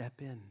to step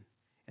in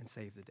and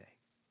save the day.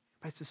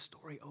 But it's a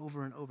story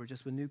over and over,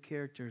 just with new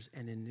characters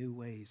and in new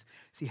ways.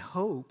 See,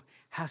 hope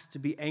has to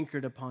be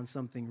anchored upon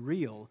something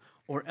real,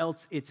 or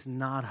else it's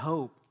not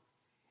hope.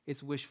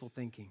 It's wishful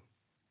thinking.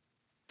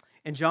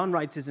 And John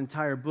writes his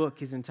entire book,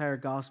 his entire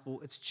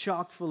gospel. It's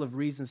chock full of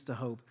reasons to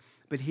hope.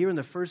 But here in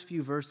the first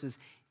few verses,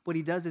 what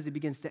he does is he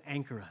begins to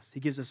anchor us.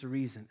 He gives us a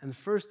reason. And the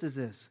first is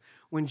this.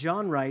 When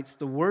John writes,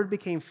 the Word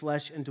became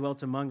flesh and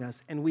dwelt among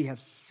us, and we have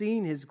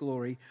seen his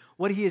glory,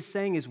 what he is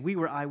saying is we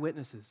were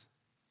eyewitnesses.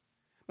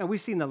 Now,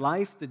 we've seen the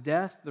life, the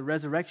death, the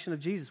resurrection of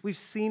Jesus. We've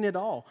seen it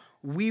all.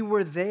 We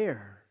were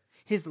there.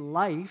 His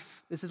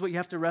life, this is what you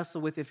have to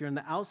wrestle with if you're on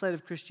the outside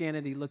of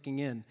Christianity looking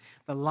in.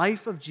 The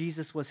life of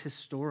Jesus was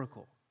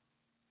historical.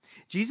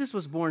 Jesus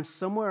was born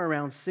somewhere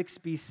around 6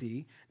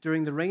 BC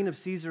during the reign of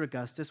Caesar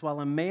Augustus, while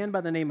a man by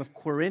the name of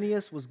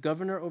Quirinius was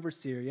governor over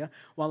Syria,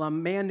 while a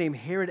man named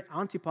Herod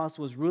Antipas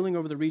was ruling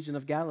over the region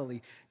of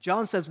Galilee.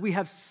 John says, we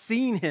have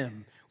seen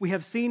him. We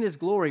have seen his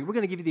glory. We're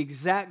going to give you the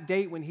exact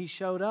date when he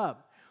showed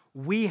up.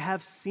 We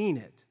have seen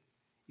it.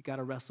 You got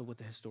to wrestle with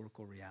the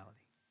historical reality.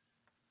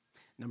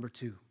 Number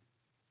 2,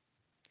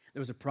 there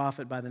was a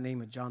prophet by the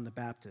name of John the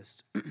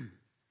Baptist,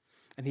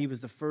 and he was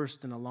the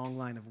first in a long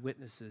line of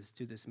witnesses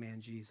to this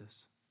man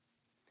Jesus.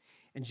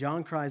 And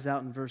John cries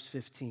out in verse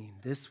 15,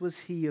 "This was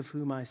he of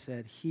whom I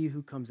said, he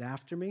who comes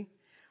after me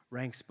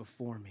ranks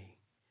before me,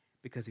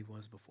 because he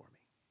was before me."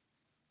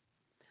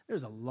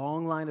 There's a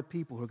long line of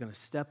people who are going to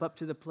step up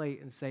to the plate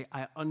and say,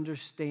 I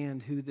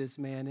understand who this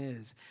man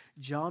is.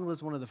 John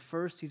was one of the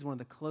first. He's one of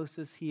the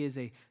closest. He is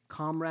a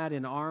comrade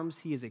in arms.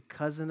 He is a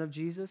cousin of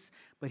Jesus,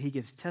 but he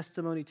gives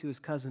testimony to his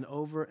cousin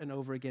over and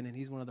over again, and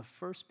he's one of the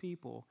first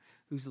people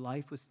whose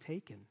life was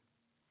taken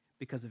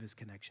because of his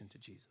connection to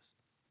Jesus.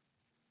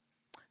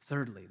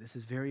 Thirdly, this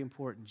is very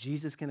important.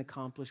 Jesus can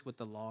accomplish what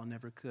the law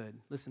never could.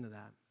 Listen to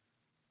that.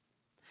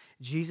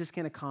 Jesus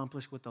can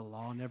accomplish what the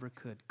law never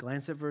could.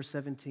 Glance at verse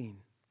 17.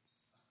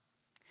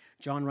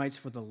 John writes,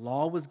 "For the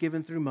law was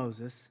given through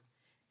Moses,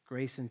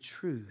 grace and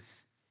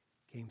truth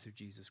came through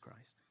Jesus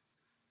Christ."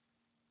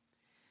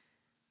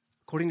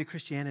 According to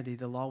Christianity,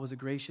 the law was a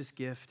gracious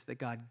gift that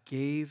God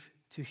gave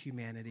to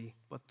humanity,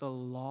 but the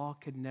law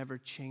could never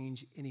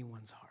change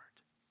anyone's heart.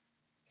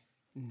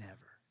 Never.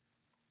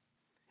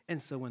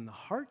 And so when the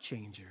heart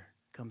changer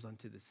comes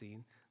onto the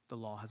scene, the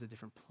law has a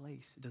different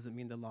place. It doesn't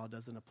mean the law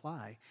doesn't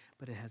apply,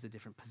 but it has a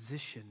different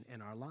position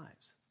in our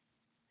lives.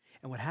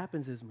 And what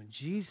happens is when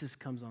Jesus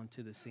comes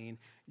onto the scene,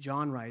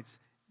 John writes,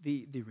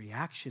 the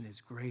reaction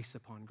is grace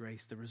upon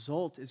grace. The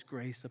result is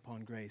grace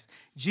upon grace.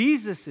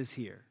 Jesus is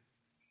here,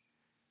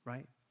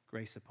 right?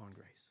 Grace upon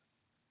grace.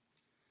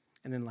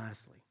 And then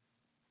lastly,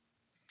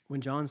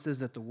 when John says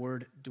that the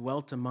word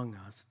dwelt among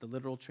us, the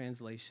literal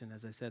translation,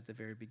 as I said at the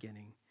very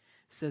beginning,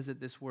 says that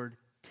this word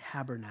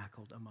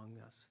tabernacled among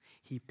us.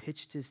 He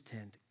pitched his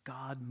tent.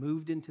 God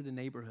moved into the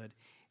neighborhood,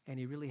 and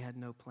he really had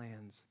no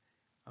plans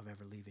of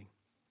ever leaving.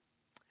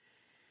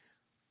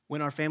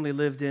 When our family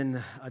lived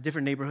in a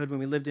different neighborhood, when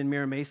we lived in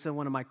Mira Mesa,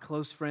 one of my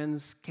close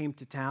friends came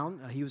to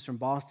town. He was from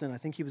Boston. I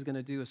think he was going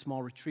to do a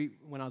small retreat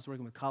when I was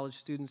working with college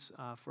students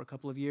for a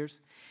couple of years.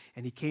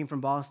 And he came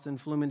from Boston,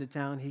 flew into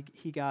town.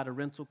 He got a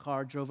rental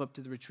car, drove up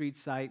to the retreat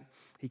site.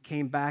 He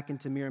came back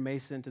into Mira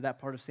Mesa, into that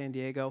part of San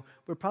Diego.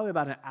 We're probably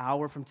about an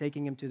hour from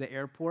taking him to the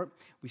airport.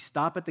 We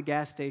stop at the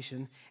gas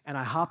station, and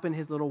I hop in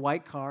his little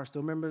white car.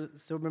 Still remember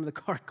the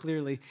car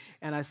clearly.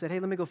 And I said, hey,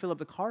 let me go fill up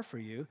the car for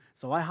you.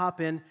 So I hop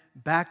in,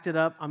 backed it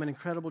up. I'm an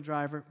incredible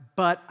driver,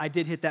 but I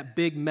did hit that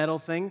big metal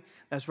thing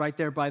that's right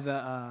there by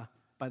the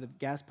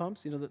gas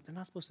pumps. You know, they're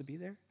not supposed to be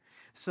there.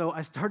 So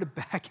I started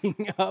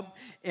backing up,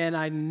 and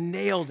I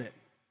nailed it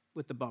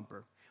with the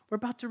bumper. We're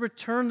about to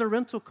return the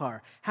rental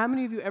car. How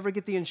many of you ever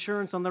get the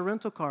insurance on the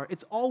rental car?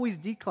 It's always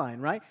decline,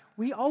 right?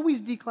 We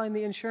always decline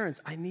the insurance.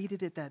 I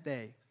needed it that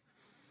day.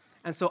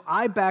 And so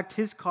I backed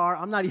his car.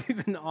 I'm not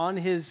even on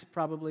his,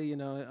 probably, I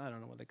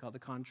don't know what they call the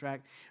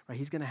contract, right?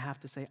 He's going to have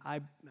to say,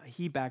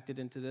 he backed it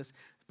into this.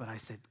 But I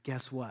said,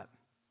 guess what?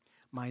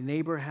 My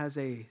neighbor has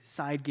a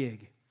side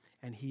gig,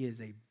 and he is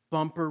a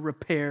bumper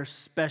repair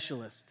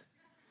specialist.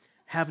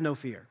 Have no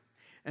fear.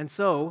 And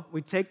so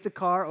we take the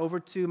car over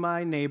to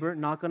my neighbor,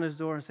 knock on his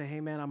door, and say, hey,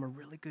 man, I'm a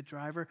really good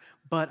driver,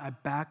 but I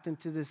backed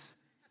into this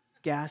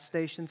gas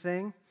station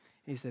thing. And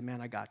he said, man,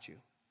 I got you.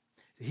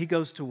 He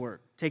goes to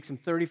work. Takes him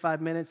 35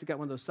 minutes. He got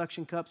one of those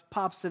suction cups,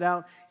 pops it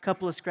out, a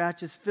couple of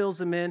scratches, fills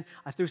them in.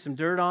 I threw some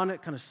dirt on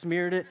it, kind of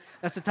smeared it.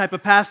 That's the type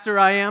of pastor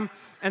I am.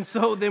 And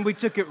so then we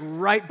took it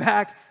right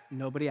back.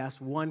 Nobody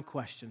asked one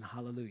question.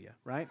 Hallelujah,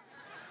 right?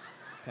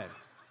 Okay.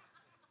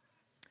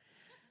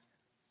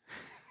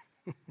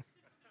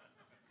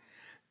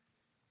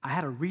 I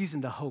had a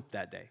reason to hope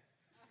that day,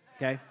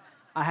 okay?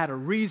 I had a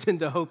reason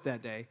to hope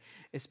that day.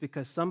 It's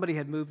because somebody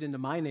had moved into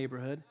my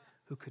neighborhood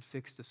who could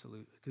fix the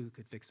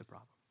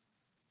problem.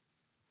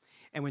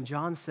 And when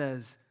John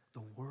says,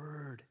 the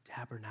word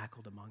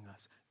tabernacled among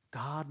us,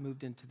 God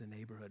moved into the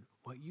neighborhood,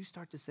 what you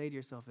start to say to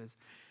yourself is,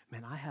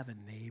 man, I have a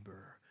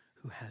neighbor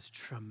who has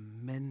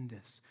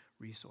tremendous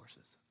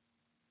resources.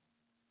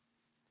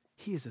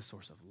 He is a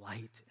source of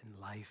light and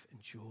life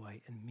and joy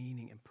and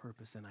meaning and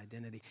purpose and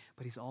identity,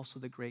 but he's also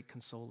the great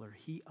consoler.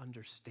 He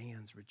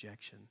understands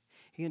rejection.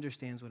 He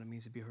understands what it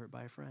means to be hurt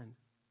by a friend.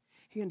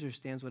 He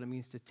understands what it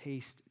means to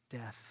taste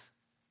death,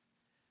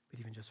 but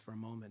even just for a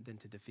moment, then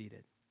to defeat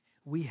it.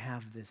 We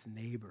have this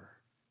neighbor,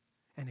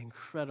 an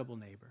incredible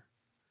neighbor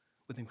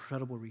with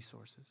incredible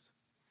resources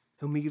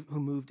who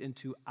moved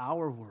into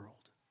our world.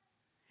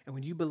 And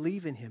when you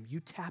believe in him, you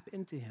tap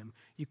into him,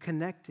 you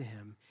connect to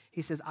him.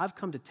 He says, I've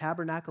come to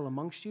tabernacle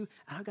amongst you,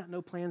 and I've got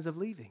no plans of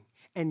leaving.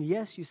 And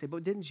yes, you say,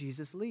 but didn't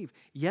Jesus leave?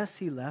 Yes,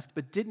 he left,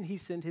 but didn't he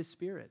send his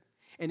Spirit?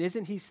 And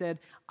isn't he said,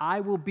 I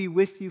will be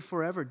with you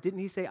forever? Didn't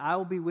he say, I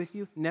will be with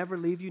you, never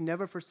leave you,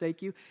 never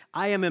forsake you?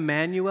 I am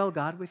Emmanuel,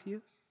 God with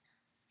you.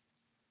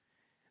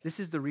 This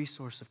is the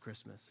resource of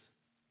Christmas.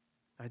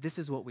 All right, this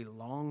is what we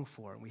long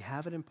for, and we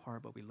have it in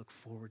part, but we look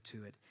forward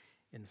to it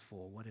in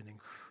full. What an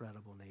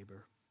incredible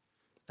neighbor.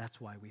 That's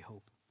why we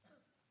hope.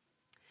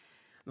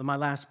 Now, my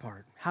last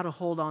part, how to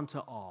hold on to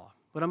awe.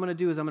 What I'm going to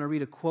do is I'm going to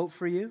read a quote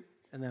for you,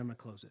 and then I'm going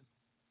to close it.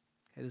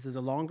 Okay, this is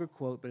a longer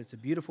quote, but it's a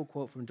beautiful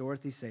quote from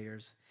Dorothy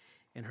Sayers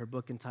in her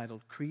book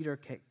entitled Creed or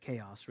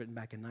Chaos, written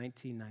back in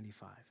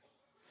 1995.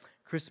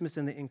 Christmas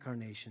and the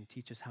Incarnation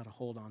teach us how to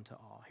hold on to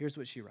awe. Here's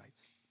what she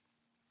writes.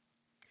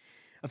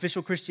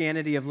 Official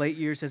Christianity of late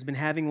years has been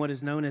having what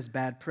is known as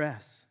bad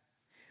press.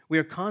 We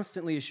are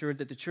constantly assured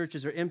that the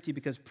churches are empty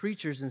because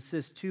preachers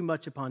insist too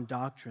much upon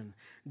doctrine,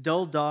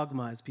 dull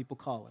dogma, as people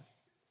call it.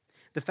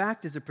 The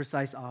fact is the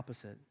precise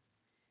opposite.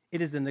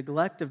 It is the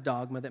neglect of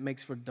dogma that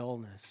makes for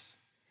dullness.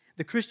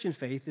 The Christian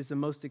faith is the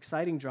most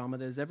exciting drama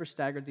that has ever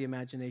staggered the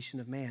imagination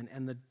of man,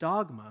 and the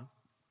dogma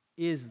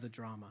is the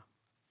drama.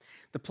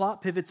 The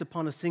plot pivots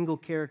upon a single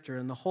character,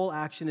 and the whole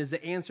action is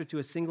the answer to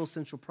a single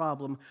central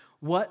problem.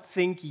 What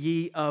think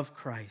ye of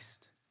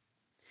Christ?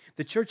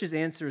 The church's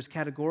answer is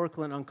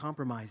categorical and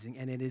uncompromising,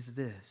 and it is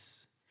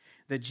this: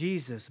 that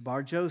Jesus,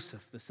 Bar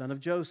Joseph, the son of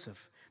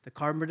Joseph, the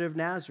carpenter of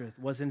Nazareth,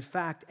 was in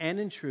fact and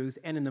in truth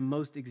and in the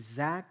most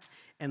exact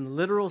and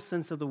literal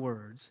sense of the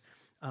words,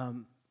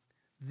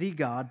 the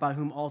God by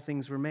whom all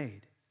things were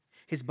made.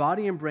 His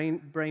body and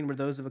brain were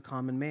those of a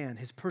common man.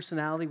 His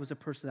personality was a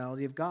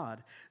personality of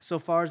God, so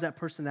far as that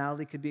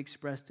personality could be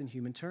expressed in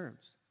human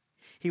terms.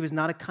 He was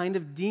not a kind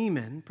of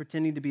demon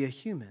pretending to be a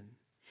human.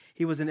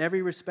 He was in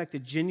every respect a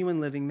genuine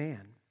living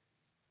man.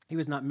 He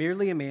was not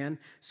merely a man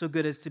so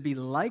good as to be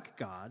like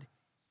God.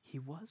 He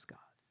was God.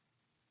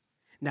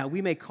 Now,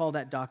 we may call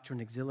that doctrine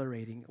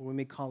exhilarating, or we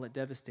may call it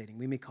devastating.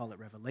 We may call it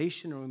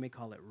revelation, or we may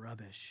call it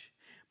rubbish.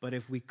 But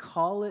if we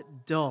call it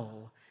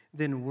dull,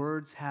 then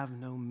words have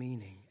no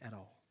meaning at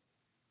all.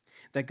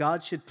 That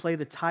God should play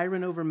the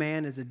tyrant over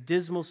man is a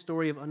dismal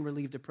story of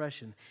unrelieved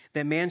oppression.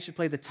 That man should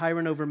play the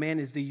tyrant over man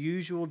is the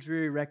usual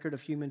dreary record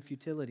of human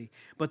futility.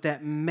 But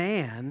that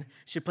man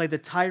should play the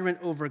tyrant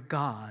over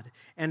God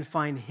and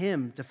find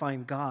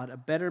God, a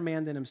better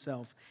man than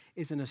himself,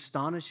 is an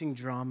astonishing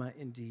drama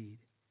indeed.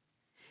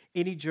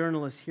 Any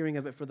journalist hearing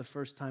of it for the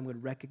first time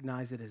would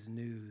recognize it as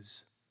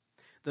news.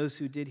 Those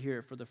who did hear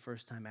it for the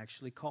first time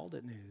actually called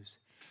it news,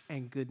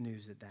 and good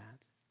news at that.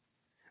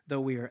 Though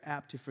we are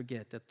apt to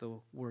forget that the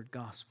word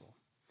gospel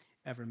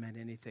ever meant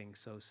anything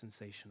so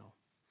sensational.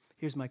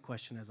 Here's my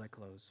question as I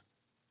close.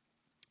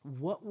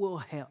 What will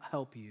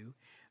help you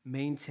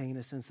maintain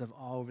a sense of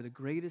awe over the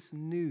greatest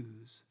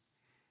news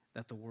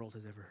that the world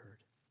has ever heard?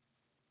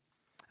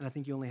 And I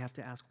think you only have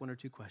to ask one or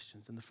two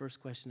questions. And the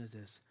first question is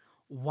this: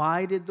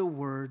 why did the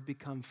Word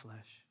become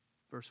flesh?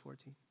 Verse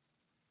 14.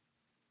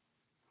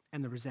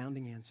 And the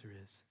resounding answer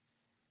is,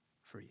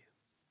 for you.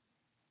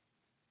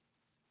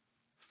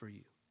 For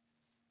you.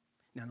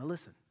 Now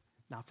listen,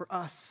 not for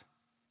us.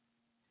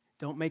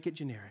 Don't make it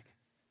generic.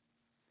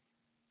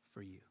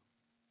 For you.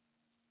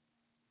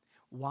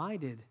 Why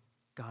did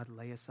God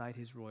lay aside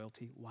his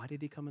royalty? Why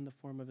did he come in the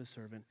form of a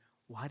servant?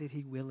 Why did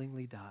he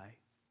willingly die?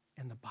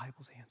 And the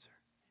Bible's answer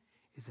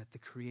is that the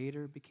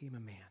Creator became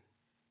a man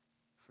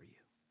for you.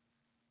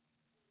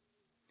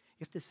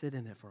 You have to sit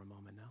in it for a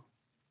moment now.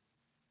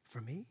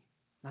 For me?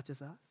 Not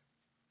just us?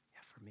 Yeah,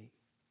 for me.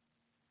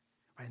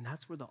 Right, and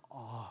that's where the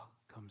awe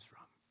comes from.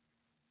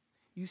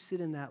 You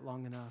sit in that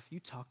long enough, you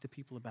talk to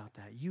people about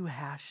that, you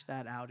hash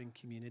that out in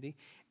community,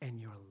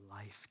 and your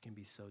life can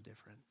be so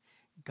different.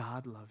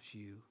 God loves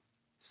you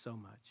so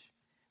much,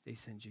 they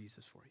sent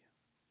Jesus for you.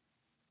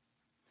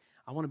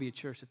 I want to be a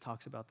church that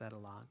talks about that a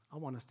lot. I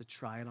want us to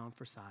try it on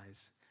for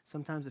size.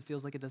 Sometimes it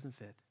feels like it doesn't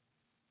fit.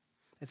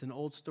 It's an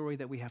old story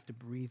that we have to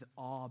breathe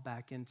awe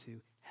back into.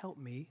 Help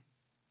me.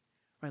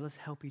 Right, let's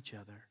help each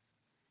other.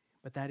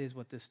 But that is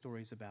what this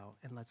story is about.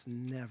 And let's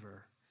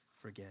never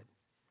forget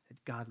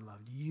that God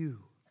loved you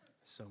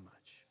so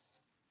much.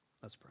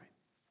 Let's pray.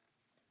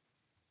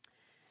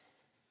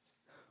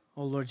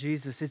 Oh, Lord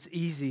Jesus, it's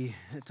easy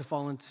to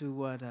fall into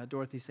what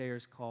Dorothy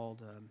Sayers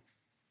called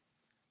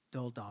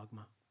dull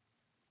dogma.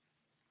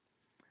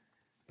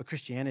 But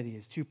Christianity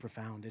is too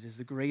profound. It is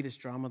the greatest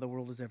drama the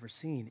world has ever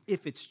seen.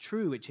 If it's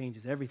true, it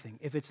changes everything.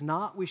 If it's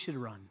not, we should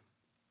run.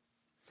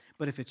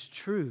 But if it's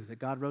true that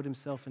God wrote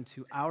himself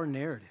into our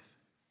narrative,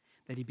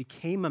 that he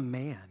became a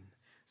man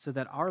so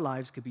that our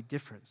lives could be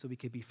different, so we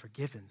could be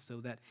forgiven, so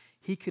that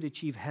he could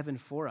achieve heaven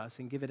for us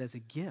and give it as a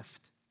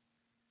gift.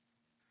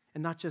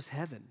 And not just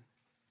heaven,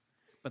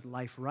 but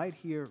life right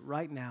here,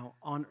 right now,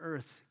 on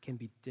earth can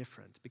be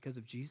different. Because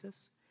of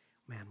Jesus,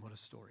 man, what a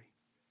story.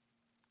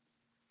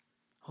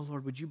 Oh,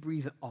 Lord, would you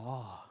breathe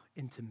awe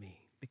into me?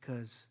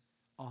 Because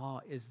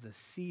awe is the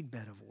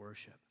seedbed of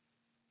worship.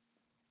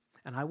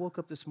 And I woke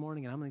up this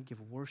morning and I'm going to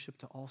give worship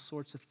to all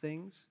sorts of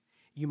things.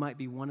 You might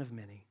be one of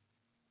many.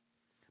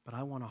 But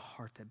I want a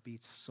heart that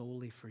beats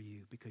solely for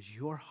you, because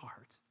your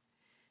heart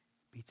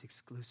beats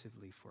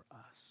exclusively for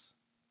us.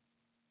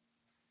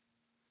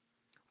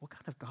 What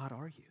kind of God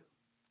are you?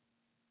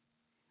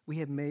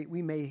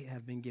 We may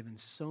have been given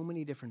so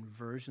many different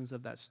versions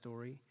of that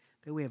story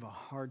that we have a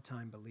hard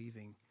time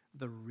believing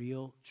the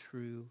real,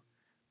 true,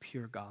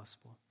 pure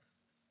gospel.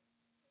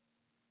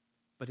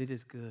 But it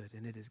is good,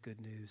 and it is good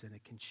news, and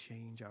it can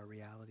change our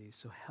realities.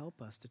 So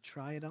help us to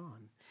try it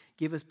on.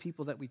 Give us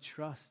people that we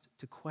trust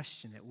to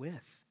question it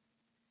with.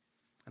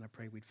 And I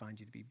pray we'd find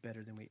you to be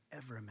better than we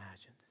ever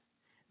imagined.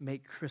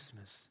 Make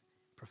Christmas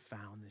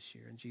profound this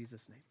year. In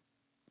Jesus' name,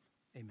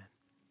 amen.